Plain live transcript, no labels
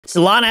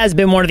Solana has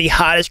been one of the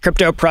hottest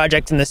crypto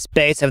projects in the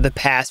space of the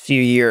past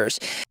few years.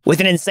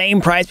 With an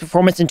insane price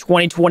performance in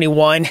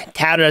 2021,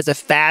 touted as a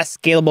fast,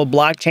 scalable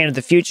blockchain of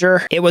the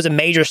future, it was a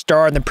major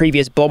star in the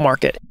previous bull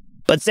market.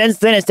 But since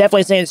then, it's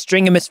definitely seen a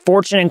string of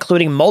misfortune,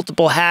 including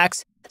multiple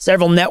hacks,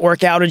 several network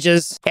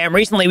outages, and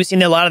recently we've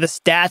seen a lot of the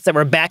stats that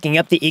were backing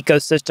up the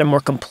ecosystem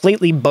were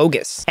completely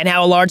bogus, and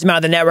how a large amount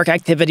of the network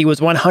activity was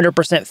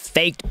 100%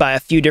 faked by a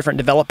few different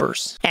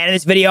developers. And in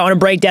this video, I want to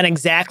break down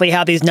exactly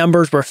how these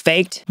numbers were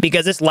faked,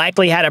 because this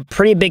likely had a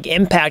pretty big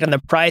impact on the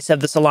price of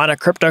the Solana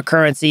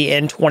cryptocurrency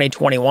in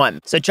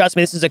 2021. So trust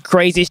me, this is a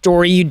crazy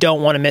story. You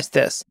don't want to miss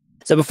this.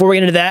 So before we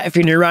get into that, if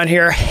you're new around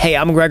here, hey,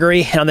 I'm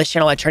Gregory, and on this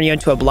channel, I turn you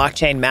into a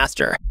blockchain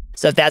master.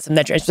 So if that's something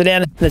that you're interested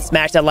in, then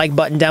smash that like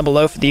button down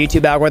below for the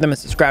YouTube algorithm and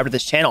subscribe to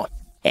this channel.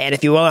 And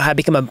if you want to know how to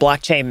become a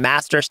blockchain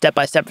master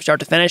step-by-step from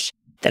start to finish,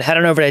 then head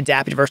on over to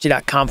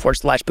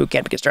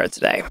dappuniversity.com/bootcamp to get started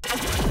today.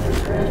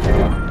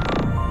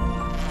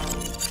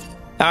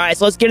 All right,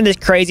 so let's get into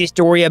this crazy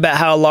story about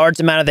how a large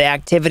amount of the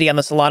activity on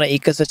the Solana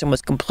ecosystem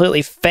was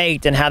completely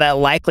faked and how that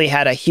likely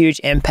had a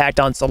huge impact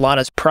on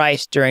Solana's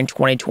price during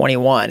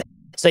 2021.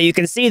 So you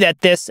can see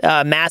that this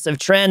massive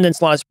trend in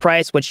Solana's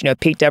price, which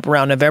peaked up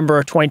around November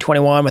of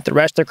 2021 with the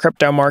rest of the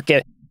crypto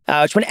market,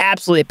 which went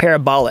absolutely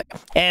parabolic.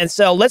 And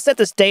so let's set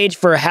the stage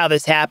for how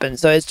this happened.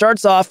 So it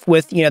starts off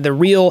with the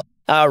real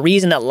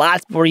reason that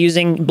lots of people were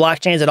using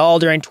blockchains at all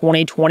during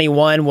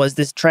 2021 was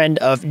this trend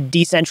of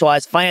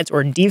decentralized finance,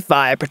 or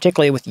DeFi,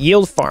 particularly with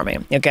yield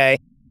farming. Okay,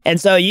 and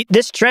so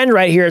this trend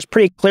right here is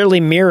pretty clearly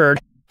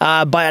mirrored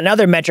by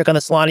another metric on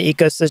the Solana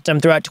ecosystem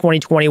throughout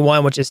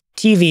 2021, which is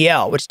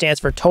TVL, which stands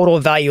for total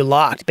value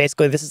locked.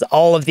 Basically, this is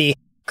all of the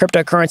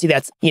cryptocurrency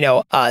that's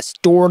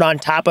stored on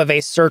top of a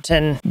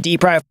certain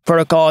DeFi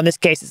protocol. In this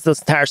case, it's this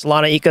entire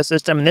Solana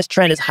ecosystem, and this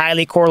trend is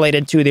highly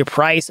correlated to the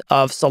price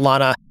of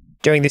Solana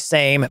during the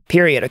same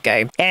period,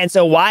 okay? And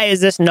so why is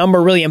this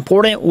number really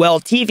important? Well,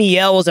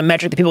 TVL is a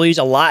metric that people use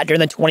a lot during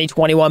the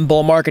 2021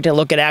 bull market to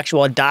look at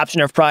actual adoption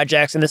of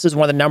projects, and this is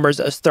one of the numbers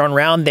that was thrown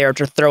around there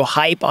to throw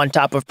hype on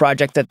top of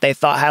projects that they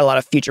thought had a lot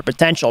of future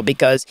potential,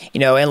 because,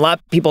 in a lot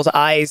of people's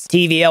eyes,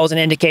 TVL is an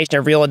indication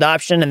of real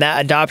adoption, and that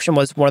adoption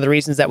was one of the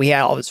reasons that we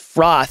had all this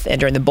froth and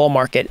during the bull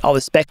market, all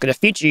the speculative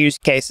future use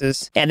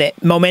cases, and the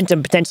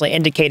momentum potentially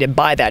indicated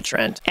by that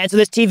trend. And so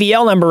this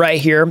TVL number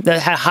right here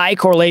that had high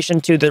correlation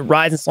to the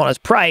rise in Solana's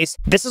price,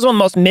 this is one of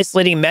the most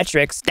misleading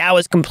metrics that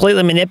was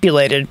completely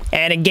manipulated,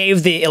 and it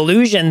gave the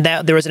illusion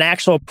that there was an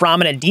actual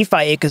prominent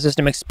DeFi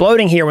ecosystem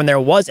exploding here when there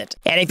wasn't.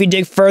 And if you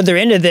dig further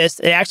into this,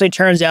 it actually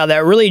turns out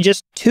that really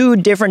just two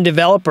different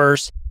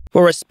developers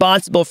were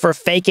responsible for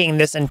faking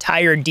this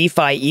entire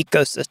DeFi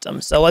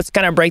ecosystem. So let's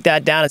kind of break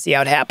that down and see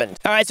how it happened.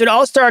 All right, so it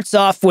all starts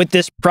off with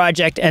this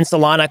project in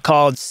Solana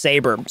called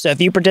Saber. So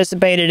if you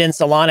participated in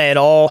Solana at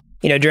all,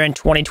 during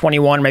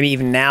 2021, maybe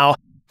even now,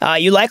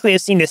 you likely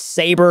have seen this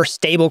Saber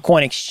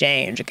stablecoin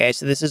exchange. Okay,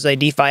 so this is a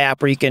DeFi app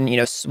where you can,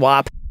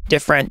 swap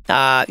different,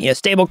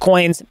 stable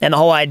coins. And the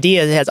whole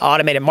idea is it has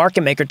automated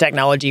market maker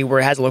technology where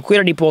it has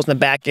liquidity pools in the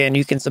back end.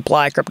 You can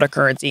supply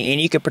cryptocurrency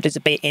and you can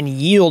participate in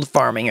yield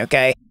farming.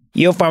 Okay,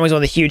 yield farming is one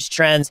of the huge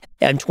trends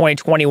in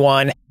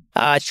 2021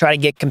 to try to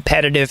get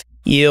competitive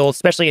yield,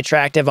 especially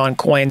attractive on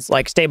coins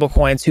like stable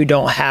coins who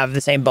don't have the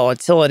same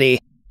volatility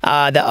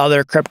that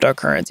other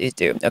cryptocurrencies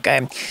do.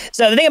 Okay,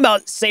 so the thing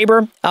about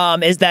Saber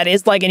is that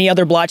it's like any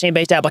other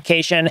blockchain-based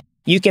application.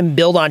 You can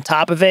build on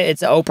top of it.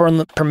 It's an open,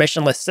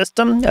 permissionless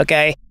system.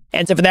 Okay,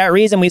 and so for that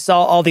reason, we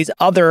saw all these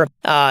other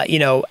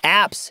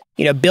apps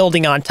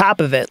building on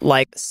top of it,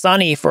 like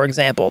Sunny, for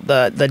example,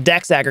 the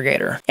DEX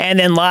aggregator, and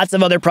then lots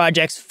of other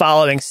projects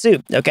following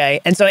suit.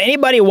 Okay, and so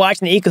anybody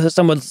watching the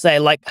ecosystem would say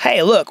like,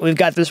 hey, look, we've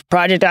got this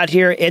project out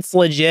here. It's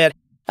legit.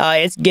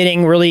 It's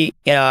getting really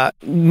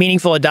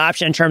meaningful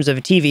adoption in terms of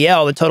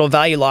TVL, the total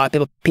value lock.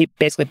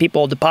 Basically,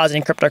 people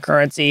depositing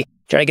cryptocurrency,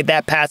 try to get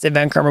that passive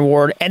income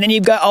reward. And then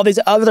you've got all these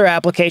other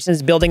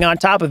applications building on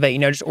top of it,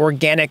 just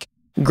organic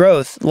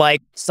growth,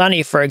 like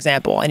Sunny, for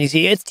example. And you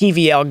see its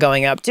TVL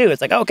going up too.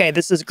 It's like, okay,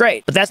 this is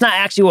great. But that's not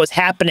actually what was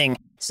happening.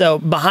 So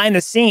behind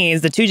the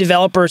scenes, the two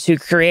developers who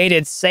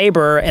created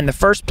Saber in the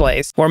first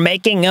place were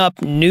making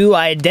up new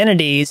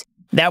identities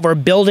that were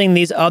building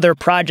these other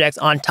projects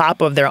on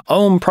top of their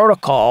own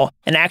protocol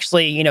and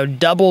actually,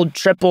 double,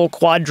 triple,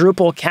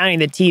 quadruple counting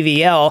the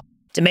TVL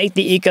to make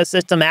the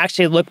ecosystem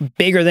actually look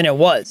bigger than it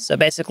was. So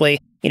basically,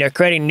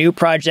 creating new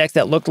projects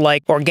that looked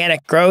like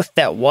organic growth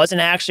that wasn't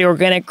actually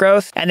organic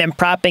growth, and then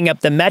propping up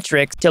the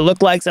metrics to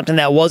look like something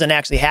that wasn't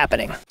actually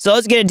happening. So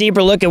let's get a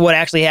deeper look at what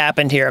actually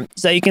happened here.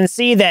 So you can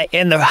see that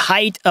in the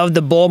height of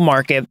the bull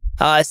market,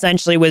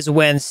 essentially was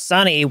when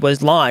Sunny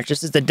was launched.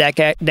 This is the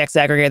DEX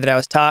aggregator that I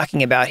was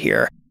talking about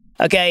here.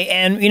 Okay,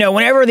 and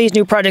whenever these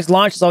new projects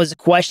launch, it's always a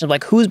question of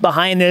like, who's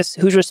behind this?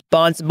 Who's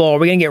responsible? Are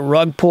we gonna get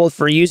rug pulled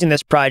for using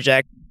this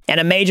project? And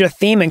a major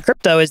theme in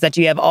crypto is that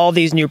you have all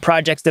these new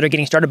projects that are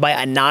getting started by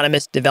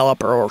anonymous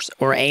developers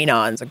or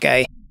anons,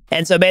 okay?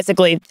 And so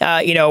basically,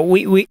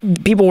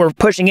 people were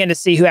pushing in to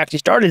see who actually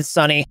started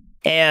Sunny,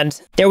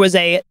 and there was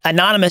a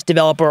anonymous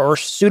developer, or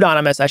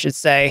pseudonymous, I should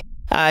say,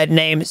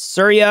 named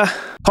Surya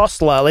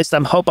Khosla. At least I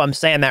hope I'm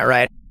saying that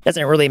right.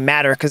 Doesn't really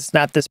matter because it's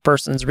not this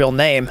person's real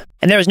name.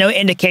 And there was no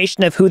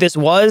indication of who this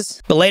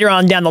was. But later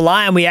on down the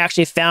line, we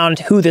actually found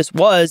who this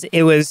was.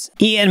 It was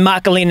Ian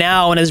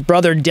Makalinau and his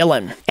brother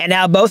Dylan. And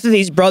now both of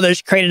these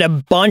brothers created a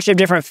bunch of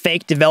different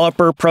fake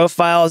developer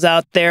profiles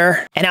out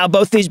there. And now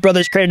both of these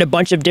brothers created a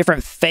bunch of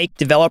different fake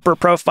developer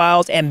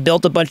profiles and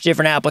built a bunch of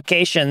different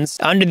applications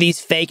under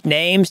these fake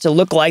names to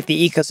look like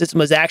the ecosystem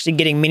was actually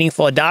getting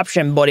meaningful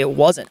adoption, but it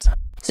wasn't.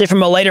 So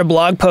from a later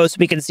blog post,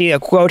 we can see a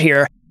quote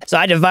here. So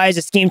I devised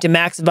a scheme to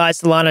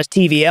maximize Solana's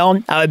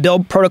TVL. I would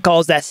build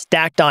protocols that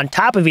stacked on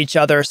top of each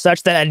other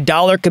such that a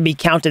dollar could be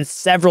counted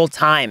several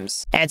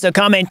times. And so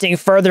commenting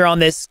further on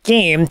this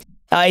scheme,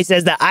 he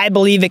says that I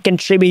believe it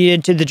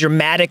contributed to the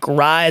dramatic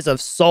rise of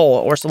Sol,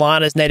 or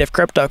Solana's native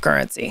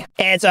cryptocurrency.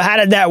 And so how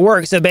did that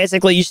work? So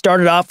basically you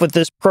started off with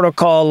this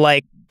protocol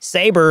like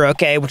Saber,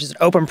 okay, which is an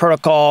open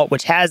protocol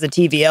which has the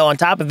TVL on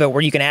top of it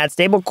where you can add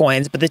stable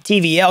coins, but the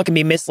TVL can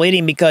be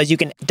misleading because you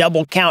can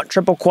double count,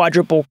 triple,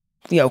 quadruple,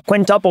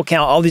 quintuple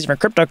count all these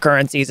different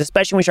cryptocurrencies,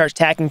 especially when you start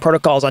stacking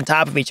protocols on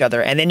top of each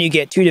other. And then you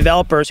get two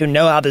developers who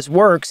know how this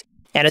works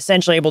and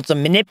essentially able to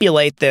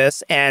manipulate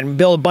this and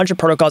build a bunch of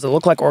protocols that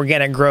look like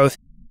organic growth.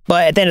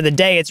 But at the end of the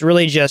day, it's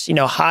really just,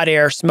 hot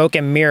air, smoke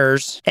and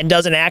mirrors, and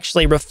doesn't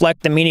actually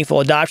reflect the meaningful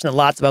adoption that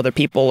lots of other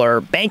people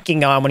are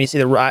banking on when you see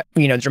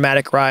the,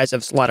 dramatic rise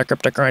of Solana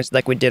cryptocurrency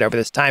like we did over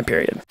this time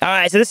period. All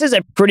right, so this is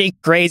a pretty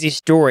crazy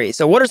story.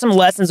 So what are some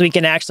lessons we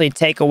can actually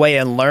take away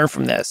and learn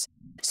from this?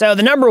 So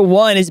the number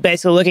one is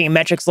basically looking at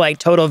metrics like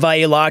total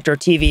value locked or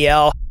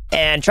TVL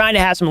and trying to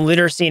have some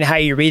literacy in how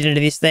you read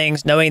into these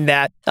things, knowing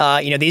that,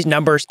 these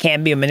numbers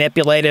can be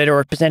manipulated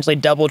or potentially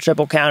double,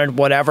 triple counted,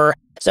 whatever.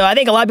 So I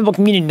think a lot of people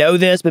can know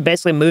this, but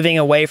basically moving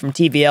away from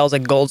TVL as a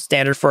gold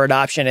standard for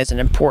adoption is an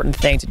important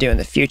thing to do in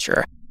the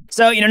future.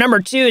 So, number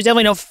two is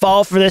definitely don't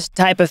fall for this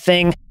type of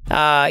thing.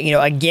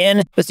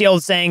 Again, as the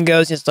old saying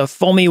goes, so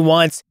fool me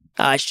once,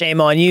 shame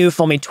on you,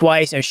 fool me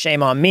twice,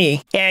 shame on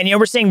me. And,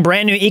 we're seeing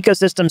brand new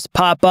ecosystems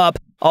pop up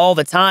all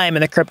the time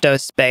in the crypto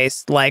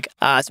space, like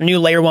some new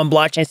layer 1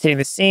 blockchains hitting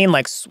the scene,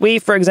 like Sui,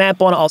 for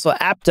example, and also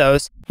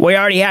Aptos. We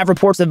already have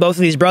reports of both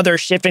of these brothers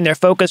shifting their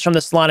focus from the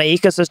Solana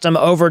ecosystem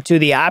over to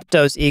the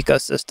Aptos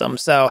ecosystem.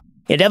 So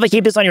definitely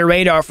keep this on your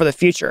radar for the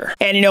future.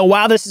 And,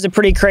 while this is a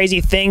pretty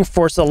crazy thing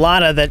for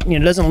Solana that,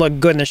 doesn't look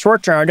good in the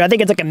short term, I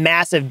think it's like a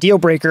massive deal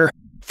breaker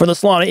for the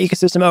Solana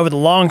ecosystem over the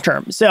long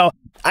term. So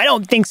I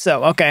don't think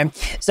so. Okay.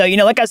 So,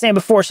 like I was saying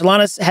before,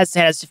 Solana has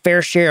had its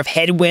fair share of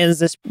headwinds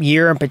this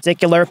year in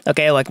particular.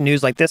 Okay. Like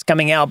news like this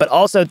coming out, but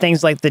also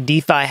things like the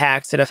DeFi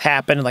hacks that have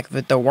happened, like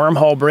the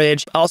wormhole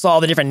bridge, also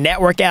all the different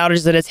network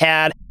outages that it's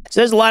had. So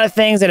there's a lot of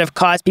things that have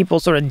caused people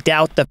sort of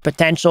doubt the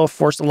potential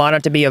for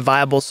Solana to be a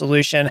viable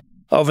solution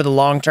over the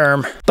long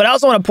term. But I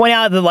also want to point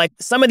out that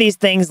some of these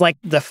things, like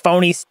the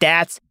phony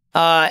stats,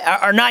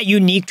 are not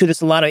unique to the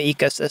Solana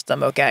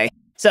ecosystem. Okay.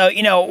 So,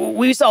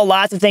 we saw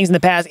lots of things in the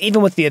past,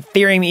 even with the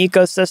Ethereum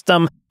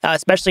ecosystem,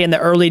 especially in the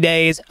early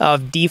days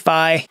of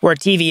DeFi, where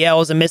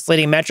TVL is a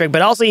misleading metric,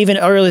 but also even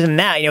earlier than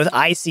that, with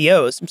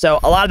ICOs. So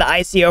a lot of the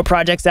ICO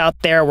projects out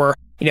there were,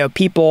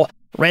 people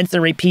rinse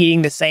and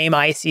repeating the same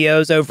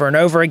ICOs over and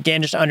over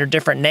again, just under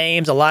different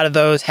names. A lot of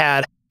those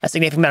had a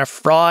significant amount of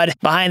fraud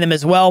behind them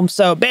as well.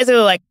 So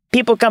basically,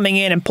 people coming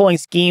in and pulling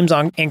schemes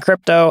in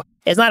crypto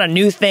is not a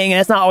new thing, and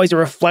it's not always a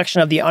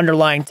reflection of the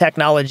underlying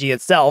technology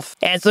itself.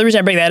 And so the reason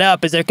I bring that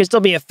up is there could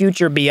still be a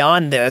future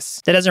beyond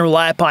this that doesn't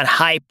rely upon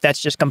hype that's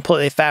just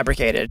completely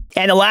fabricated.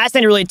 And the last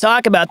thing to really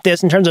talk about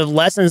this in terms of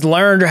lessons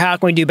learned or how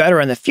can we do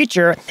better in the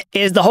future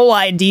is the whole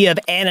idea of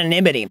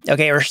anonymity,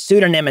 okay, or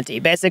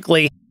pseudonymity.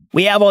 Basically,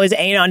 we have all these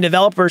anon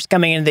developers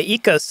coming into the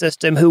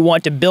ecosystem who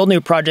want to build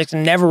new projects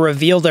and never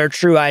reveal their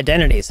true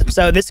identities.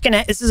 So this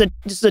is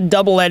just a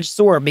double-edged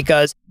sword,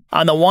 because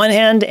on the one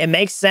hand, it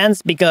makes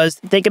sense because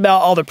think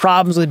about all the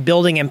problems with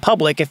building in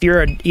public. If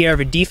you're a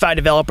DeFi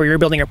developer, you're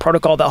building a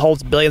protocol that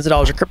holds billions of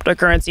dollars of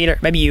cryptocurrency, or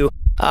maybe you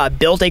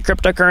built a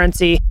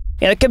cryptocurrency.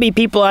 There could be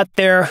people out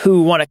there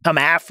who want to come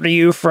after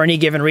you for any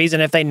given reason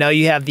if they know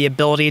you have the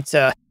ability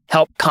to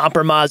help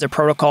compromise a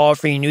protocol,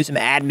 for you to use some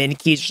admin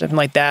keys or something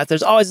like that.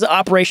 There's always the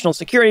operational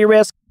security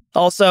risk.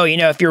 Also,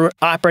 if you're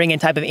operating in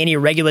type of any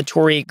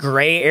regulatory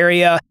gray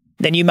area,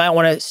 then you might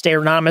want to stay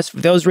anonymous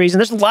for those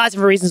reasons. There's lots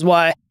of reasons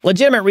why,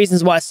 legitimate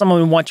reasons why someone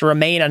would want to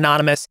remain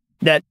anonymous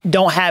that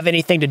don't have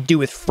anything to do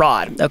with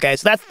fraud. Okay,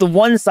 so that's the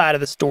one side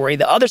of the story.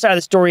 The other side of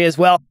the story is,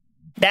 well,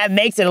 that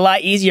makes it a lot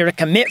easier to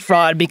commit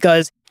fraud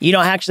because you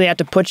don't actually have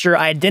to put your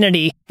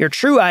identity, your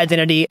true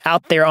identity,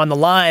 out there on the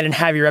line and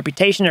have your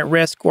reputation at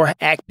risk, or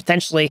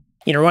potentially,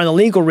 run the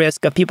legal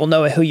risk of people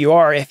knowing who you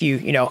are if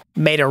you,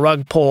 made a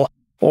rug pull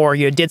or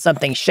you did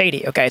something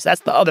shady. Okay, so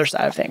that's the other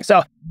side of things.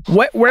 So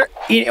where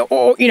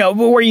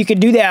you could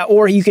do that,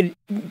 or you could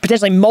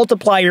potentially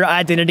multiply your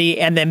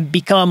identity and then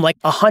become like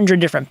 100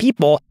 different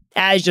people.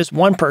 as just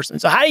one person.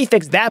 So how do you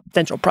fix that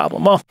potential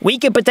problem? Well, we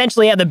could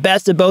potentially have the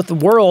best of both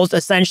worlds,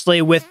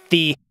 essentially, with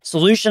the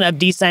solution of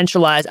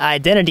decentralized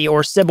identity,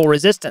 or Sybil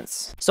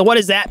resistance. So what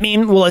does that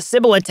mean? Well, a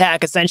Sybil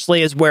attack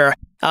essentially is where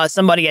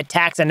somebody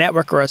attacks a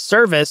network or a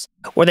service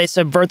where they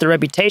subvert the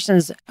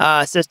reputations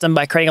system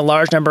by creating a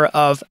large number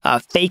of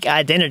fake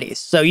identities.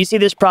 So you see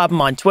this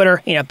problem on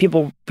Twitter. You know,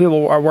 people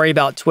are worried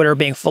about Twitter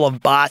being full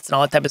of bots and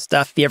all that type of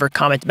stuff. If you ever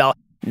comment about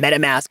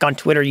MetaMask on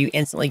Twitter, you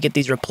instantly get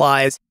these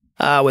replies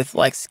with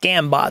like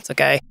scam bots,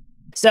 okay?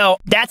 So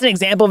that's an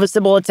example of a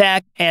Sybil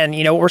attack. And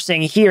you know what we're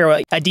seeing here,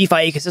 a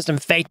DeFi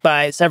ecosystem faked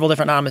by several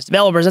different anonymous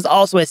developers. That's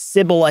also a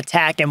Sybil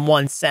attack in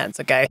one sense,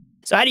 okay?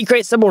 So how do you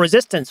create Sybil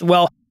resistance?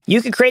 Well,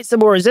 you can create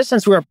Sybil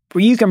resistance where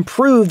you can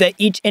prove that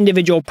each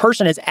individual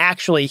person is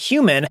actually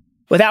human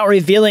without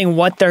revealing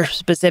what their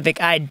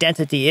specific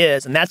identity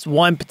is. And that's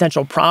one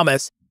potential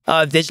promise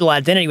of digital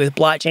identity with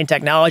blockchain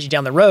technology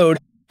down the road,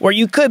 where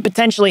you could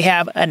potentially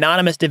have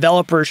anonymous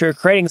developers who are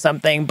creating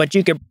something, but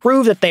you could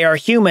prove that they are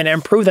human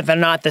and prove that they're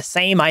not the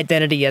same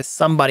identity as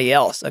somebody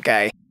else,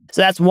 okay?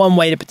 So that's one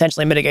way to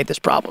potentially mitigate this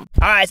problem.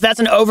 All right, so that's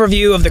an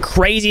overview of the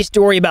crazy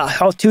story about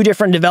how two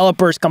different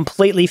developers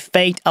completely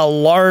faked a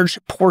large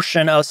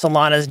portion of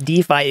Solana's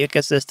DeFi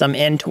ecosystem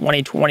in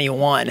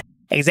 2021.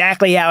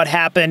 Exactly how it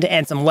happened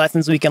and some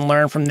lessons we can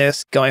learn from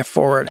this going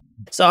forward.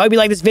 So I hope you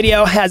like this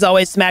video. As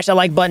always, smash that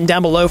like button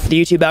down below for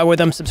the YouTube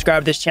algorithm.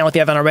 Subscribe to this channel if you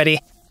haven't already.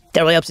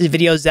 That really helps these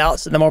videos out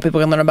so the more people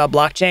can learn about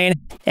blockchain.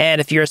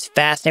 And if you're as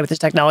fascinated with this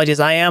technology as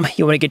I am,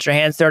 you want to get your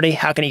hands dirty,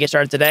 how can you get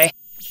started today?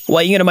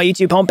 Well, you can go to my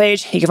YouTube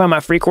homepage. You can find my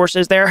free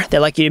courses there. They're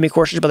like Udemy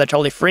courses, but they're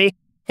totally free.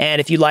 And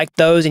if you like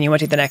those and you want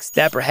to take the next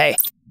step, or hey,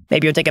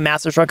 maybe you'll take a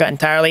master shortcut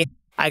entirely,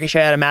 I can show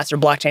you how to master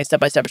blockchain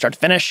step-by-step from start to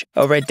finish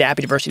over at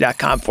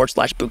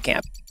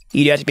dappuniversity.com/bootcamp.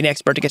 You do have to be an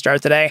expert to get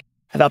started today.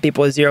 I've helped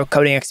people with zero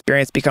coding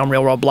experience become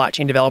real-world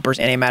blockchain developers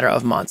in a matter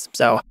of months.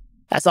 So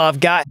that's all I've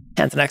got.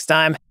 Until next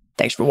time,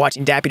 thanks for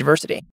watching Dapp University.